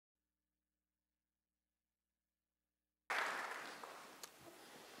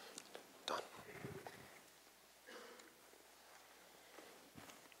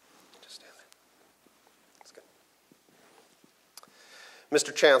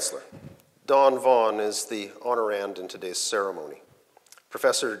Mr. Chancellor, Don Vaughn is the honorand in today's ceremony.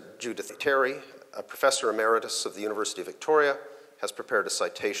 Professor Judith Terry, a professor emeritus of the University of Victoria, has prepared a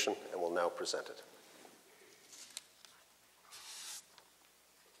citation and will now present it.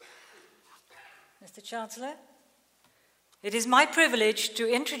 Mr. Chancellor, it is my privilege to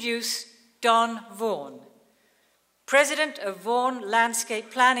introduce Don Vaughn, President of Vaughan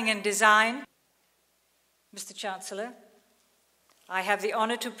Landscape Planning and Design. Mr. Chancellor, I have the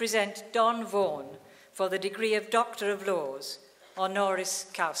honor to present Don Vaughn for the degree of Doctor of Laws, honoris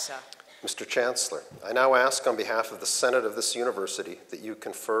causa. Mr. Chancellor, I now ask on behalf of the Senate of this university that you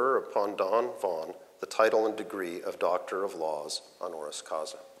confer upon Don Vaughn the title and degree of Doctor of Laws, honoris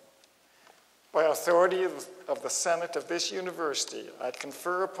causa. By authority of the Senate of this university, I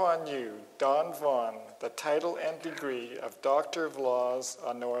confer upon you, Don Vaughn, the title and degree of Doctor of Laws,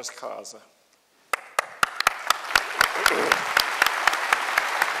 honoris causa. Thank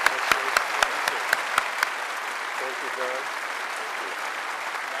you, John.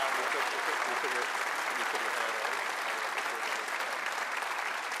 Now you put your hat on.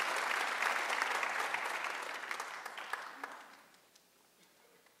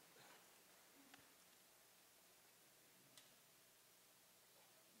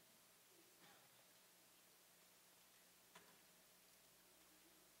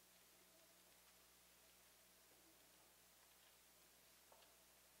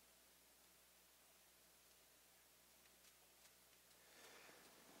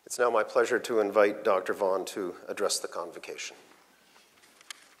 It's now my pleasure to invite Dr. Vaughn to address the convocation.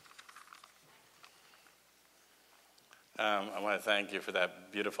 I want to thank you for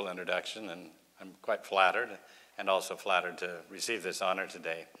that beautiful introduction, and I'm quite flattered and also flattered to receive this honor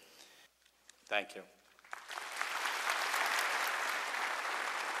today. Thank you.